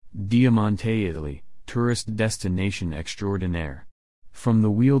Diamante, Italy, tourist destination extraordinaire. From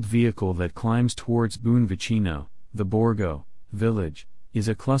the wheeled vehicle that climbs towards Buonvicino, the Borgo village is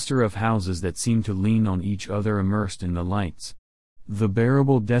a cluster of houses that seem to lean on each other immersed in the lights. The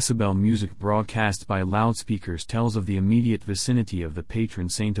bearable decibel music broadcast by loudspeakers tells of the immediate vicinity of the patron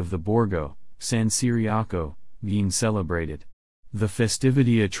saint of the Borgo, San Ciriaco, being celebrated. The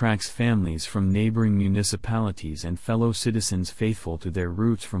festivity attracts families from neighboring municipalities and fellow citizens faithful to their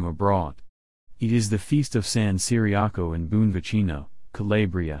roots from abroad. It is the feast of San Ciriaco in Buonvicino,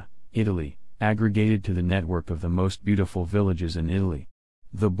 Calabria, Italy, aggregated to the network of the most beautiful villages in Italy.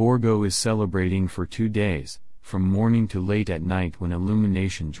 The Borgo is celebrating for 2 days, from morning to late at night when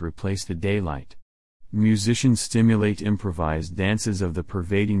illuminations replace the daylight. Musicians stimulate improvised dances of the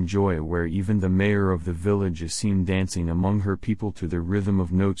pervading joy where even the mayor of the village is seen dancing among her people to the rhythm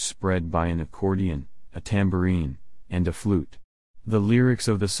of notes spread by an accordion, a tambourine, and a flute. The lyrics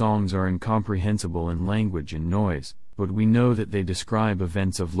of the songs are incomprehensible in language and noise, but we know that they describe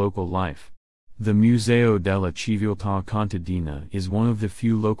events of local life. The Museo della Civiltà Contadina is one of the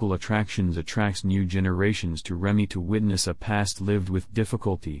few local attracts new generations to Remy to witness a past lived with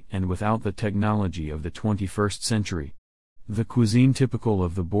difficulty and without the technology of the 21st century. The cuisine typical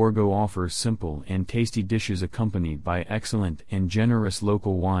of the Borgo offers simple and tasty dishes accompanied by excellent and generous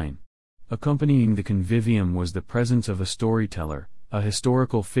local wine. Accompanying the convivium was the presence of a storyteller, a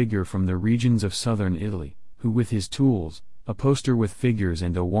historical figure from the regions of southern Italy, who with his tools, a poster with figures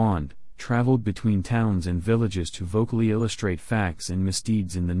and a wand, traveled between towns and villages to vocally illustrate facts and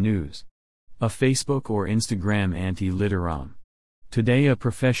misdeeds in the news. A Facebook or Instagram anti-litteram. Today a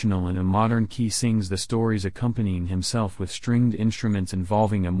professional in a modern key sings the stories accompanying himself with stringed instruments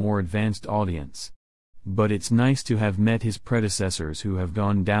involving a more advanced audience. But it's nice to have met his predecessors who have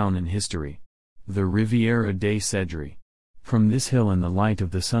gone down in history. The Riviera dei Cedri. From this hill in the light of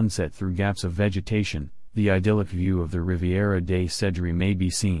the sunset through gaps of vegetation, the idyllic view of the Riviera dei Cedri may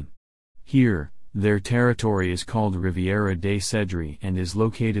be seen. Here, their territory is called Riviera dei Cedri and is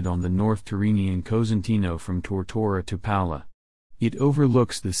located on the North Tyrrhenian Cosentino from Tortora to Paola. It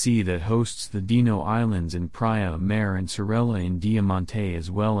overlooks the sea that hosts the Dino Islands in Praia Mare and Sorella in Diamante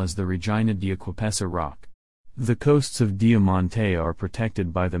as well as the Regina di Acquapessa rock. The coasts of Diamante are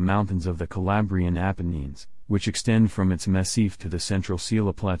protected by the mountains of the Calabrian Apennines, which extend from its massif to the central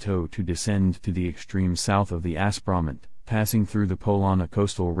Sila Plateau to descend to the extreme south of the Aspromonte, passing through the Polana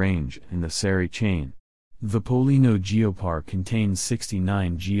coastal range and the Seri chain. The Pollino Geopark contains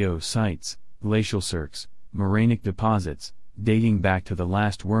 69 geo-sites, glacial cirques, morainic deposits, dating back to the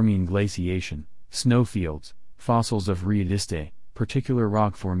last Wormian glaciation, snowfields, fossils of Riadiste, particular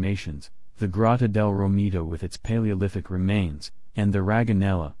rock formations, the Grotta del Romito with its Paleolithic remains, and the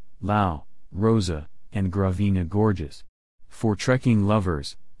Raganella, Lau, Rosa, and Gravina gorges. For trekking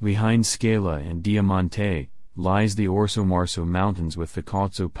lovers, behind Scala and Diamante, lies the Orso Marso Mountains with the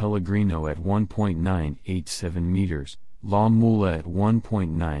Cozzo Pellegrino at 1.987 meters, La Mula at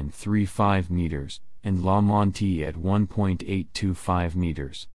 1.935 meters, and La Monte at 1.825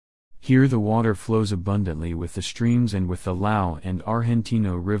 meters. Here the water flows abundantly with the streams and with the Lau and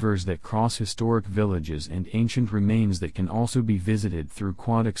Argentino rivers that cross historic villages and ancient remains that can also be visited through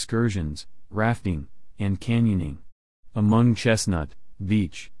quad excursions, rafting, and canyoning. Among chestnut,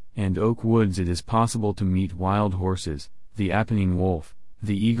 beech, and oak woods it is possible to meet wild horses, the Apennine wolf,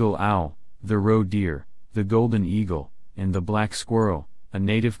 the eagle owl, the roe deer, the golden eagle, and the black squirrel, a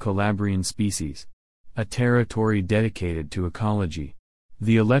native Calabrian species. A territory dedicated to ecology.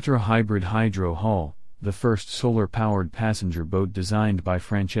 The Elettra Hybrid Hydro Hull, the first solar-powered passenger boat designed by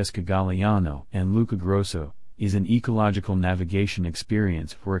Francesca Galliano and Luca Grosso, is an ecological navigation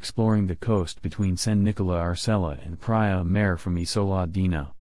experience for exploring the coast between San Nicola Arcella and Praia Mare from Isola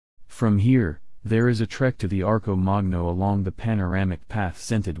Dino. From here, there is a trek to the Arco Magno along the panoramic path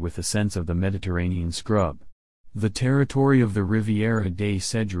scented with the scents of the Mediterranean scrub. The territory of the Riviera dei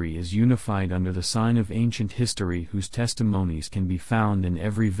Cedri is unified under the sign of ancient history whose testimonies can be found in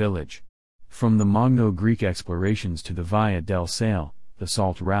every village. From the Magno-Greek explorations to the Via del Sale, the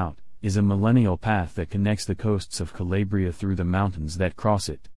Salt Route, is a millennial path that connects the coasts of Calabria through the mountains that cross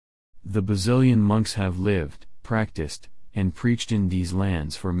it. The Basilian monks have lived, practiced, and preached in these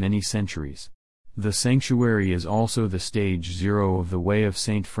lands for many centuries. The sanctuary is also the stage zero of the Way of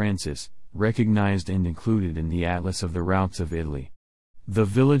St. Francis, recognized and included in the Atlas of the Routes of Italy. The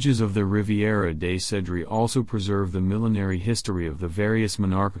villages of the Riviera dei Cedri also preserve the millenary history of the various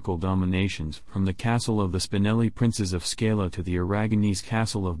monarchical dominations, from the castle of the Spinelli princes of Scala to the Aragonese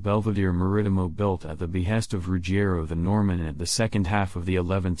castle of Belvedere Maritimo built at the behest of Ruggiero the Norman at the second half of the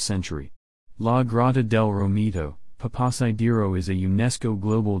 11th century. La Grotta del Romito, Papasidiro is a UNESCO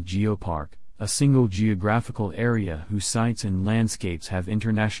Global Geopark, a single geographical area whose sites and landscapes have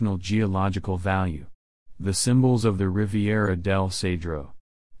international geological value. The symbols of the Riviera del Cedro.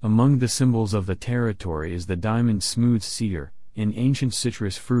 Among the symbols of the territory is the diamond-smooth cedar, an ancient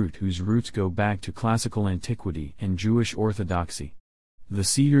citrus fruit whose roots go back to classical antiquity and Jewish orthodoxy. The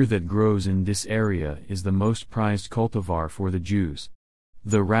cedar that grows in this area is the most prized cultivar for the Jews.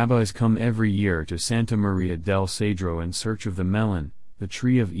 The rabbis come every year to Santa Maria del Cedro in search of the melon, the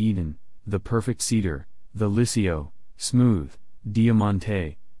tree of Eden, the perfect cedar, the Licio, smooth,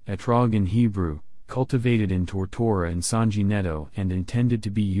 Diamante, etrog in Hebrew, cultivated in Tortora and Sangineto and intended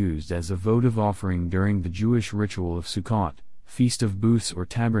to be used as a votive offering during the Jewish ritual of Sukkot, Feast of Booths or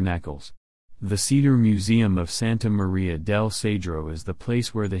Tabernacles. The Cedar Museum of Santa Maria del Cedro is the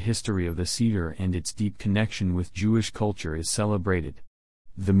place where the history of the cedar and its deep connection with Jewish culture is celebrated.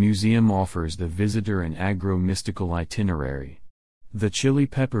 The museum offers the visitor an agro-mystical itinerary. The chili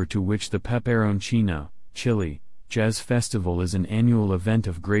pepper, to which the Peperoncino, Chile, Jazz Festival is an annual event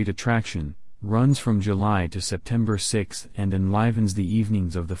of great attraction, runs from July to September 6 and enlivens the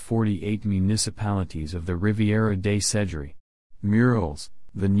evenings of the 48 municipalities of the Riviera dei Cedri. Murals,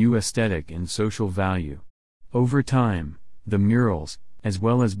 the new aesthetic and social value. Over time, the murals, as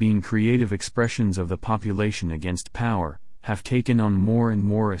well as being creative expressions of the population against power, have taken on more and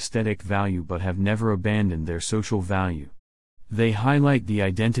more aesthetic value but have never abandoned their social value. They highlight the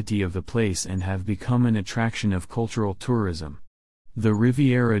identity of the place and have become an attraction of cultural tourism. The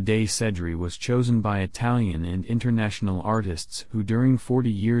Riviera dei Cedri was chosen by Italian and international artists who during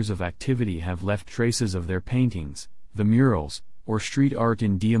 40 years of activity have left traces of their paintings, the murals, or street art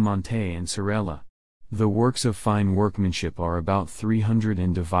in Diamante and Sorella. The works of fine workmanship are about 300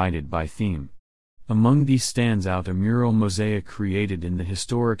 and divided by theme. Among these stands out a mural mosaic created in the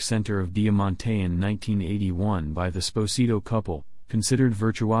historic center of Diamante in 1981 by the Sposito couple, considered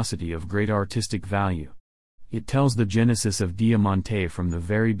virtuosity of great artistic value. It tells the genesis of Diamante from the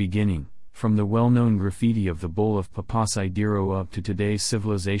very beginning, from the well-known graffiti of the Bull of Papasidiro up to today's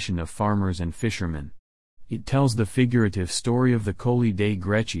civilization of farmers and fishermen. It tells the figurative story of the Colli dei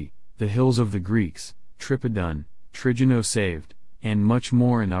Greci, the hills of the Greeks, Tripodon, Trigino saved, and much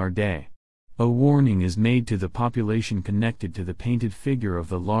more in our day. A warning is made to the population connected to the painted figure of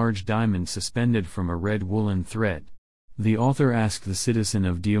the large diamond suspended from a red woolen thread. The author asks the citizen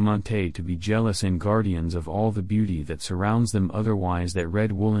of Diamante to be jealous and guardians of all the beauty that surrounds them, otherwise that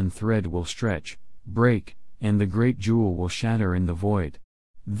red woolen thread will stretch, break, and the great jewel will shatter in the void.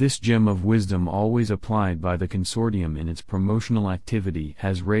 This gem of wisdom, always applied by the consortium in its promotional activity,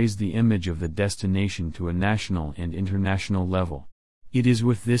 has raised the image of the destination to a national and international level. It is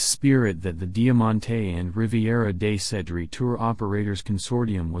with this spirit that the Diamante and Riviera dei Cedri Tour Operators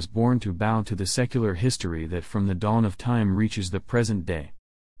Consortium was born, to bow to the secular history that from the dawn of time reaches the present day.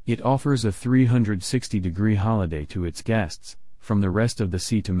 It offers a 360-degree holiday to its guests, from the rest of the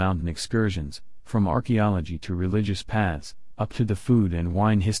sea to mountain excursions, from archaeology to religious paths, up to the food and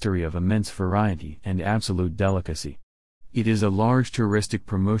wine history of immense variety and absolute delicacy. It is a large touristic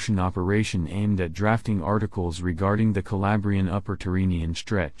promotion operation aimed at drafting articles regarding the Calabrian Upper Tyrrhenian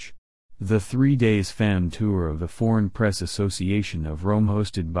stretch. The 3 days FAM tour of the Foreign Press Association of Rome,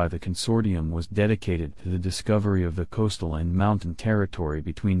 hosted by the consortium, was dedicated to the discovery of the coastal and mountain territory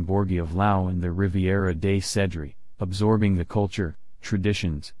between Borghi of Lao and the Riviera dei Cedri, absorbing the culture,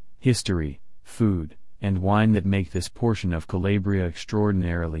 traditions, history, food, and wine that make this portion of Calabria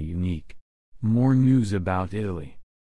extraordinarily unique. More news about Italy.